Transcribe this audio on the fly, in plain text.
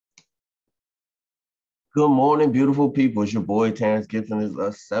Good morning, beautiful people. It's your boy Terrence Gibson.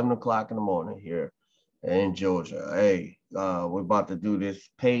 It's 7 o'clock in the morning here in Georgia. Hey, we're about to do this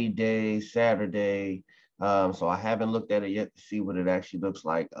payday Saturday. So I haven't looked at it yet to see what it actually looks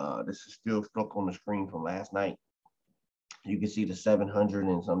like. This is still stuck on the screen from last night. You can see the 700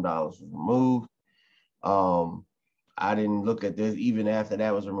 and some dollars was removed. Um, I didn't look at this even after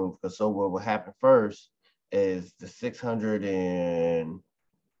that was removed because so what will happen first is the 600 and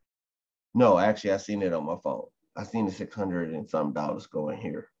no, actually, I seen it on my phone. I seen the 600 and some dollars go in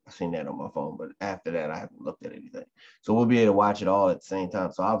here. I seen that on my phone, but after that, I haven't looked at anything. So we'll be able to watch it all at the same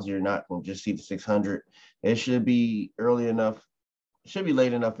time. So obviously, you're not going to just see the 600. It should be early enough. It should be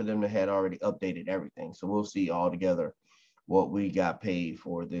late enough for them to had already updated everything. So we'll see all together what we got paid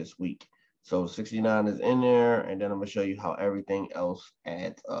for this week. So 69 is in there, and then I'm gonna show you how everything else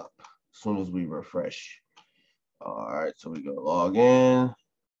adds up as soon as we refresh. All right, so we go log in.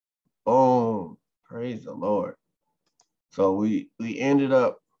 Boom. Praise the Lord. So we ended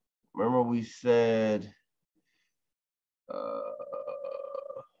up, remember we said,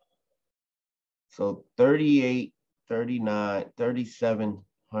 so 38, 39,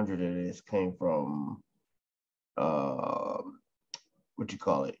 3,700 of this came from, what you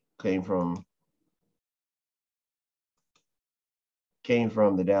call it? Came from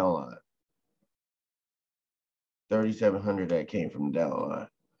the downline. 3,700 that came from the downline.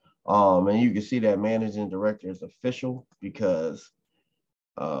 And you can see that managing director is official because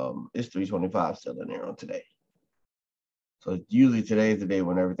it's 325 still in there on today. So usually today is the day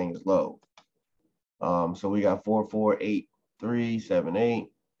when everything is low. So we got 448378.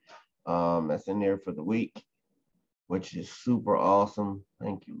 That's in there for the week, which is super awesome.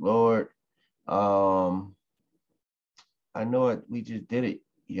 Thank you, Lord. I know it. We just did it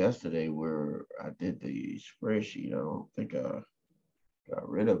yesterday where I did the spreadsheet. I don't think I got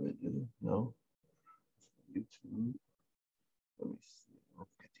rid of it. Did I? No. YouTube. Let me see. Look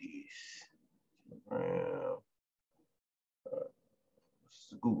at these.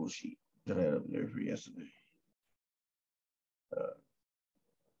 It's a Google sheet that I had up there for yesterday.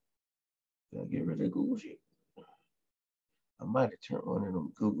 Did I get rid of the Google sheet? I might have turned one of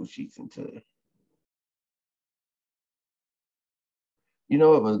them Google sheets into. You know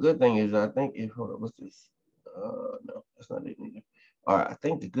what? But the good thing is, I think if hold on, what's this? No, that's not it either. All right, I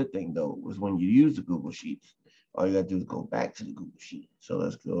think the good thing though was when you use the Google Sheets, all you gotta do is go back to the Google Sheet. So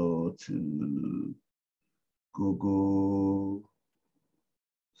let's go to Google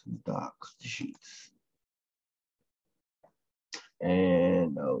Docs, the Sheets,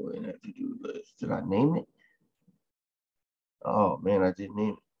 and we have to do this. Did I name it? Oh man, I didn't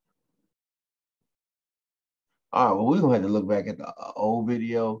name it. All right, well, we're gonna have to look back at the old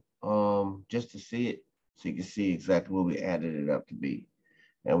video just to see it so you can see exactly what we added it up to be.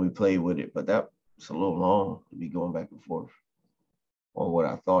 And we played with it, but that's a little long to be going back and forth on what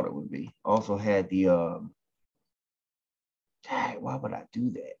I thought it would be. Also had the why would I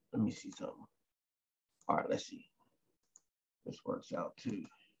do that? Let me see something. All right, let's see. This works out too.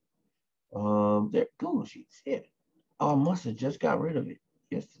 There, Google Sheets. Yeah. Oh, I must have just got rid of it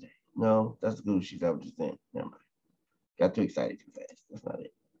yesterday. No, that's the Google Sheets I was just in. Never mind. Got too excited too fast. That's not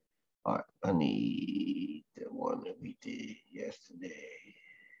it. All right, I need the one that we did yesterday.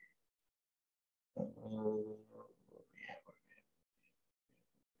 All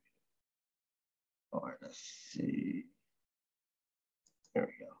right, let's see. There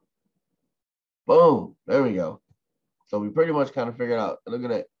we go. Boom. There we go. So we pretty much kind of figured out. Look at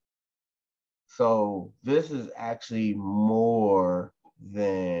that. So this is actually more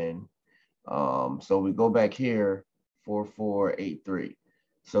than, so we go back here, 4483.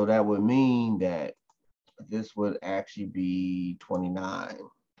 So that would mean that this would actually be 29.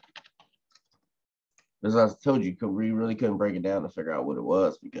 As I told you, we really couldn't break it down to figure out what it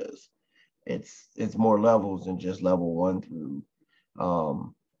was because it's more levels than just level 1 through,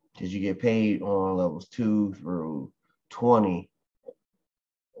 because you get paid on levels 2 through 20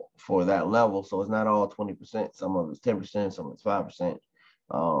 for that level. So it's not all 20%. Some of it's 10%, some of it's 5%.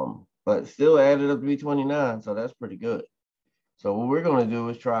 But still added up to be 29. So that's pretty good. So what we're going to do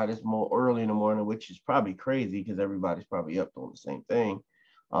is try this more early in the morning, which is probably crazy because everybody's probably up doing the same thing.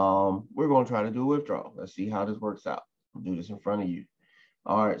 We're going to try to do a withdrawal. Let's see how this works out. We'll do this in front of you.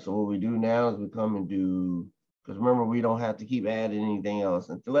 All right. So what we do now is we come and do, because remember, we don't have to keep adding anything else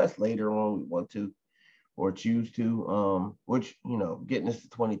unless later on we want to or choose to, which, you know, getting this to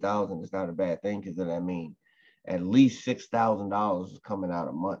 20,000 is not a bad thing because then that means at least $6,000 is coming out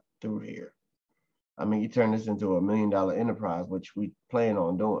a month through here. I mean, you turn this into $1 million enterprise, which we plan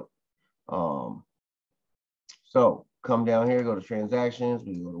on doing. So come down here, go to transactions,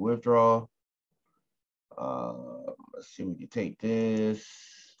 we go to withdraw. Let's see, we can take this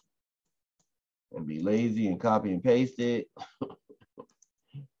and be lazy and copy and paste it.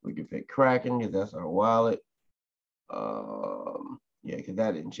 We can pick Kraken because that's our wallet. Yeah, because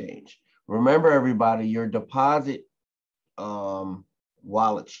that didn't change. Remember, everybody, your deposit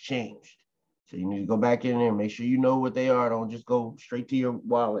wallets changed. So you need to go back in there and make sure you know what they are. Don't just go straight to your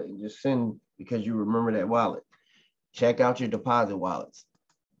wallet and just send because you remember that wallet. Check out your deposit wallets.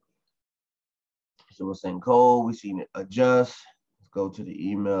 So we'll send code. We seen it adjust. Let's go to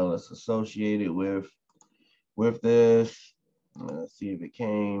the email that's associated with this. Let's see if it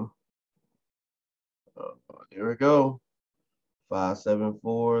came. There we go.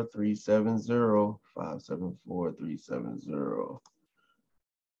 574-370. 574-370.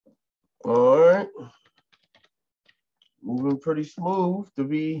 All right. Moving pretty smooth to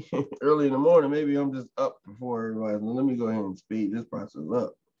be early in the morning. Maybe I'm just up before everybody. Let me go ahead and speed this process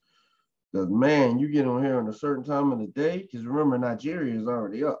up. Because, man, you get on here on a certain time of the day. Because remember, Nigeria is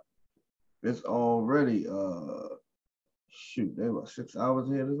already up. It's already, shoot, they're about 6 hours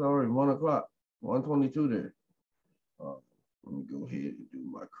ahead. It's already 1 o'clock, 1:22 there. Let me go ahead and do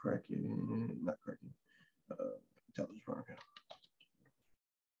my Kraken, not Kraken, intelligence program.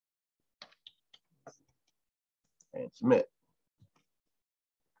 And submit.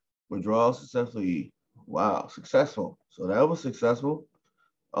 Withdrawal successfully. Wow, successful. So that was successful.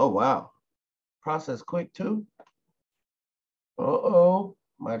 Oh, wow. Process quick too. Uh-oh.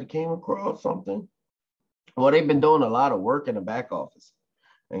 Might have came across something. Well, they've been doing a lot of work in the back office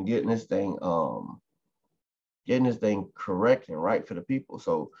and getting this thing correct and right for the people.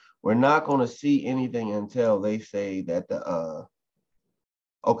 So we're not going to see anything until they say that the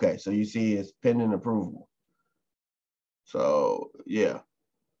okay, so you see it's pending approval. So yeah.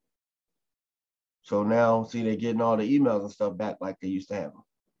 So now see they're getting all the emails and stuff back like they used to have them.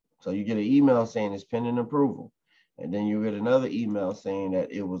 So you get an email saying it's pending approval, and then you get another email saying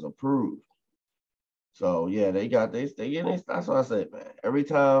that it was approved. So yeah, they got this. They get this. That's what I said, man. Every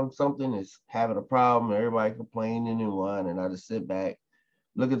time something is having a problem, everybody complaining and whining, I just sit back,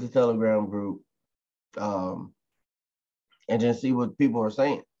 look at the Telegram group, and just see what people are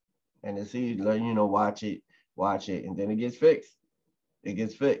saying, and then see, watch it, and then it gets fixed. It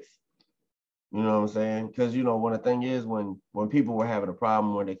gets fixed. You know what I'm saying? Because when the thing is, when people were having a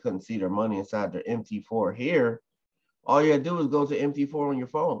problem where they couldn't see their money inside their MT4 here, all you gotta do is go to MT4 on your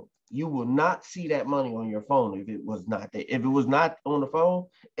phone. You will not see that money on your phone if it was not there. If it was not on the phone,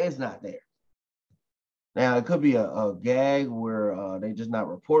 it's not there. Now, it could be a gag where they just not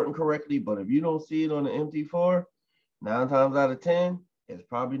reporting correctly, but if you don't see it on the MT4, 9 times out of 10, it's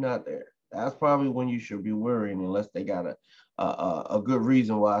probably not there. That's probably when you should be worrying, unless they got a good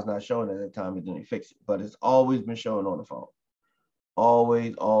reason why it's not showing at that time and then they fix it. But it's always been showing on the phone.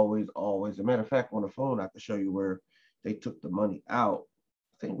 Always, always, always. As a matter of fact, on the phone, I can show you where they took the money out.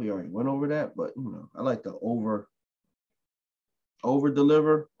 I think we already went over that, but I like to over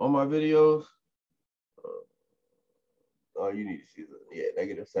deliver on my videos. Oh, you need to see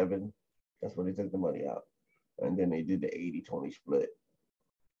 -7. That's when they took the money out. And then they did the 80-20 split.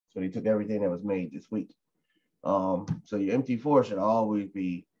 So they took everything that was made this week. So your MT4 should always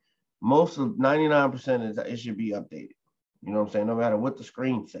be, most of 99% it should be updated. You know what I'm saying? No matter what the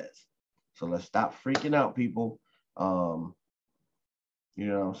screen says. So let's stop freaking out, people. You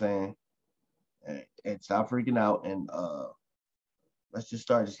know what I'm saying? And stop freaking out, and let's just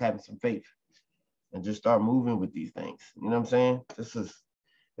start just having some faith and just start moving with these things. You know what I'm saying? This is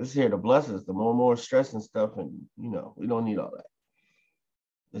here to bless us. The more stress and stuff, and we don't need all that.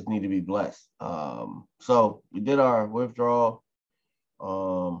 Just need to be blessed. So we did our withdrawal.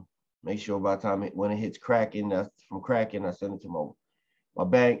 Make sure by the time when it hits Kraken, that's from Kraken, I send it to my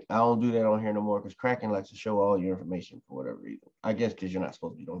bank. I don't do that on here no more because Kraken likes to show all your information for whatever reason. I guess because you're not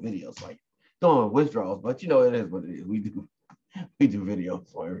supposed to be doing videos like doing withdrawals, but it is what it is. We do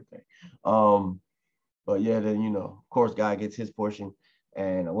videos on everything. But yeah, then of course, guy gets his portion,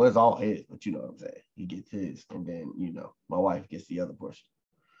 and it's all his, but you know what I'm saying. He gets his, and then my wife gets the other portion.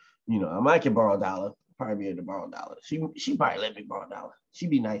 I might can borrow $1. Probably be able to borrow $1. She probably let me borrow $1. She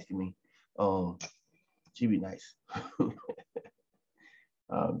be nice to me. She be nice.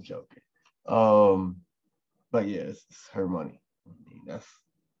 I'm joking. But yeah, it's her money. I mean, that's,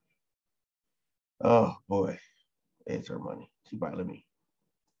 oh boy, it's her money. She probably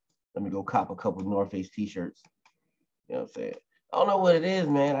let me go cop a couple North Face t-shirts. You know what I'm saying? I don't know what it is,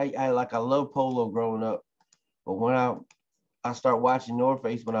 man. I love polo growing up, but when I start watching North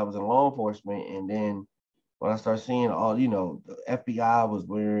Face when I was in law enforcement, and then when I start seeing all, the FBI was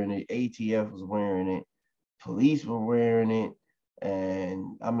wearing it, ATF was wearing it, police were wearing it,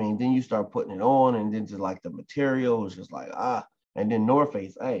 And I mean, then you start putting it on, and then just like the material is just like, and then North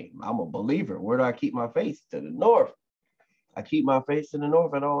Face, hey, I'm a believer. Where do I keep my face? To the north. I keep my face to the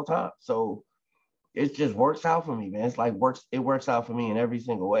north at all times. So it just works out for me, man. It's like it works out for me in every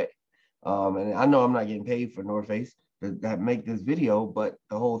single way. And I know I'm not getting paid for North Face that make this video, but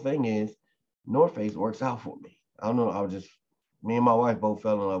the whole thing is North Face works out for me. I don't know. Me and my wife both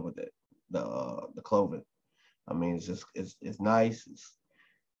fell in love with it, the clothing. I mean, it's nice.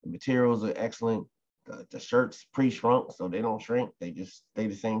 The materials are excellent. The shirts pre-shrunk, so they don't shrink. They just stay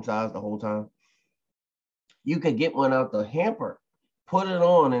the same size the whole time. You could get one out the hamper, put it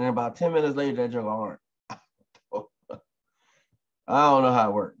on, and about 10 minutes later, that junk aren't. I don't know how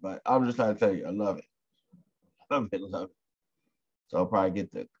it works, but I'm just trying to tell you, I love it. Love it. So I'll probably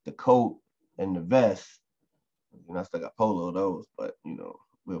get the coat and the vest. I still got polo of those, but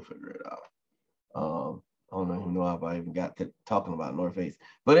we'll figure it out. I don't even know if I even got to talking about North Face.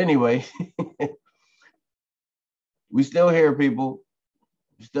 But anyway, we still here, people.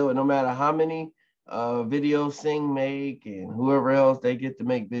 Still, no matter how many videos Sing make and whoever else they get to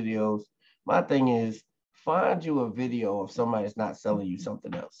make videos, my thing is find you a video of somebody that's not selling you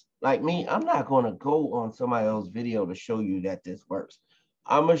something else. Like me, I'm not going to go on somebody else's video to show you that this works.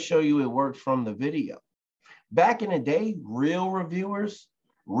 I'm going to show you it works from the video. Back in the day, real reviewers,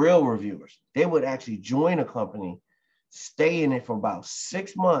 they would actually join a company, stay in it for about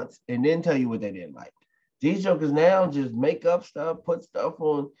 6 months, and then tell you what they didn't like. These jokers now just make up stuff, put stuff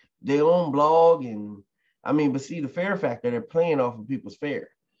on their own blog. And I mean, but see, the fear factor, they're playing off of people's fear.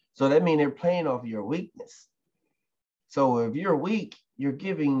 So that means they're playing off of your weakness. So if you're weak, you're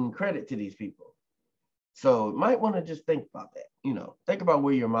giving credit to these people. So you might want to just think about that. Think about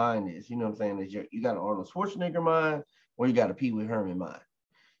where your mind is. You know what I'm saying? Is you got an Arnold Schwarzenegger mind, or you got a Pee Wee Herman mind?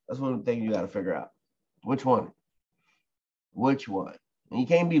 That's one thing you got to figure out. Which one? And you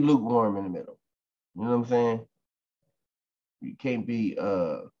can't be lukewarm in the middle. You know what I'm saying? You can't be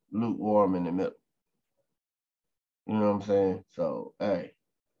lukewarm in the middle. You know what I'm saying? So, hey.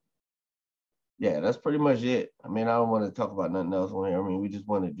 Yeah, that's pretty much it. I mean, I don't want to talk about nothing else on here. I mean, we just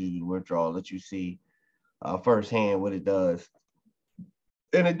want to do the withdrawal, let you see firsthand what it does.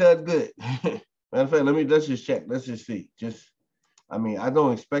 And it does good. Matter of fact, let's just check. Let's just see. I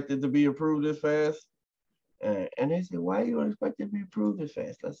don't expect it to be approved this fast. And they say, why you don't expect it to be approved this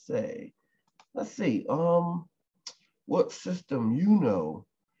fast? Let's see. What system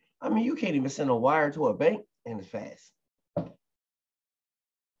I mean, you can't even send a wire to a bank and it's fast.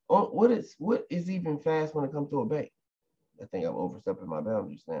 What is even fast when it comes to a bank? I think I'm overstepping my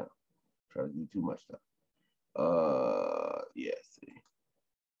boundaries now. Try to do too much stuff. Yeah, see.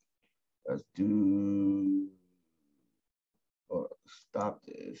 Let's do stop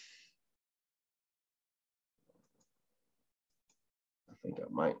this. I think I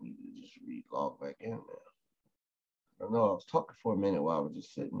might need to just log back in now. I know I was talking for a minute while I was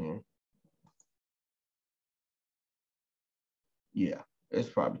just sitting there. Yeah, it's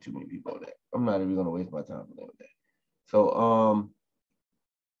probably too many people on that. I'm not even gonna waste my time with that. So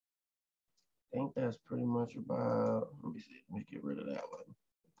I think that's pretty much about. Let me see. Let me get rid of that one.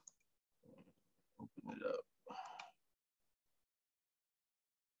 Open it up.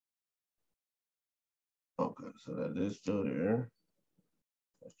 Okay, so that is still there.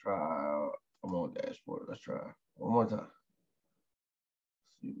 Let's try. I'm on dashboard. Let's try one more time.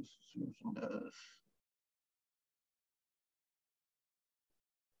 See what the solution does.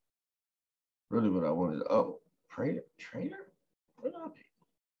 Really, what I wanted. Oh, trader. What did I pick?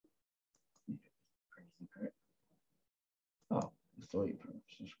 Crazy crap. Oh, it's still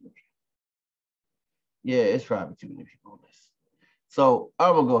subscription. Yeah, it's probably too many people on this. So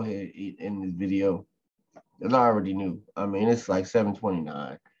I'm gonna go ahead and end this video. As I already knew. I mean, it's like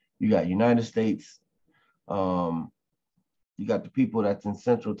 7:29. You got United States. You got the people that's in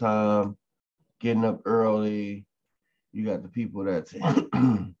Central Time, getting up early. You got the people that's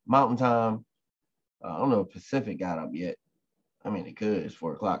in Mountain Time. I don't know if Pacific got up yet. I mean, it could. It's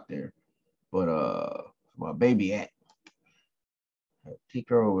 4 o'clock there. But my baby at. Take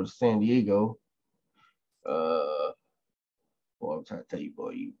her over to San Diego. Boy, I'm trying to tell you, boy,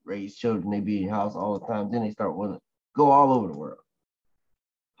 you raise children, they be in your house all the time. Then they start wanting to go all over the world.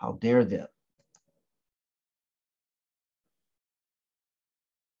 How dare them?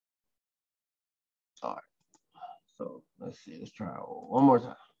 All right. So let's see. Let's try one more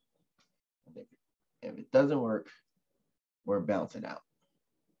time. If it doesn't work, we're bouncing out.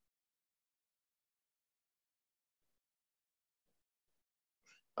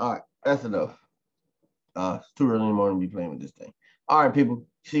 All right. That's enough. It's too early in the morning to be playing with this thing. All right, people.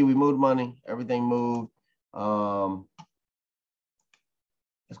 See, we moved money. Everything moved.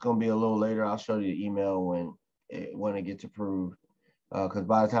 It's gonna be a little later. I'll show you the email when it gets approved. Because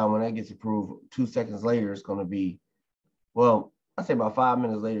by the time when that gets approved, 2 seconds later, it's gonna be, well, I say about 5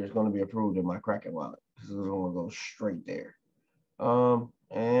 minutes later, it's gonna be approved in my Kraken wallet. This is gonna go straight there.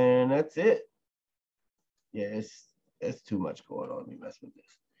 And that's it. Yeah, it's too much going on. You mess with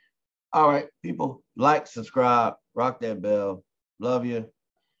this. All right, people, like, subscribe, rock that bell. Love you.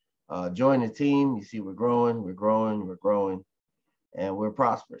 Join the team. You see, we're growing, and we're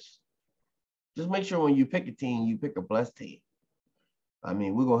prosperous. Just make sure when you pick a team, you pick a blessed team. I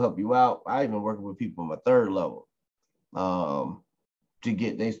mean, we're gonna help you out. I even working with people on my 3rd level to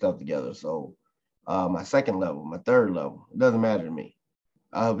get their stuff together. So my 2nd level, my 3rd level, it doesn't matter to me.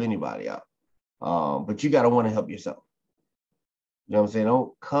 I'll help anybody out. But you gotta want to help yourself. You know what I'm saying?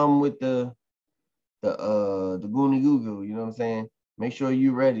 Don't come with the goony goo goo. You know what I'm saying? Make sure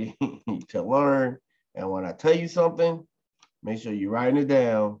you're ready to learn. And when I tell you something, make sure you're writing it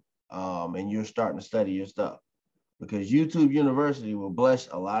down and you're starting to study your stuff. Because YouTube University will bless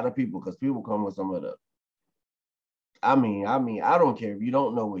a lot of people because people come with some of the, I don't care if you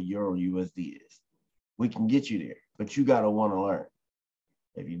don't know what Euro USD is. We can get you there, but you got to want to learn.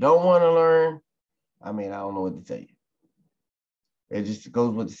 If you don't want to learn, I don't know what to tell you. It just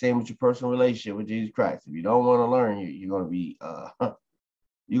goes with the same with your personal relationship with Jesus Christ. If you don't want to learn, you're going to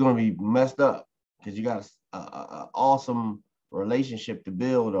be messed up because you got a awesome relationship to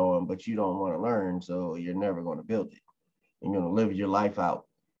build on, but you don't want to learn, so you're never going to build it. You're going to live your life out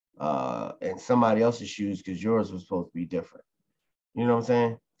in somebody else's shoes because yours was supposed to be different. You know what I'm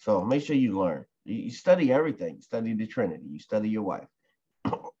saying? So make sure you learn. You study everything. You study the Trinity. You study your wife.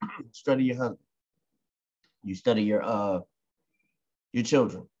 Study your husband. You study your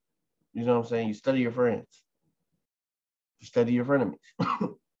children. You know what I'm saying? You study your friends. You study your frenemies.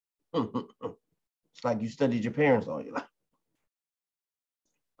 It's like you studied your parents all your life.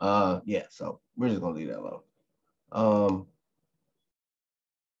 Yeah, so we're just gonna leave that alone.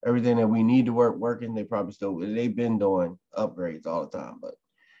 Everything that we need to working, they've been doing upgrades all the time, but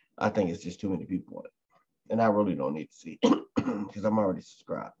I think it's just too many people on it. And I really don't need to see because I'm already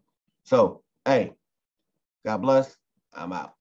subscribed. So, hey, God bless. I'm out.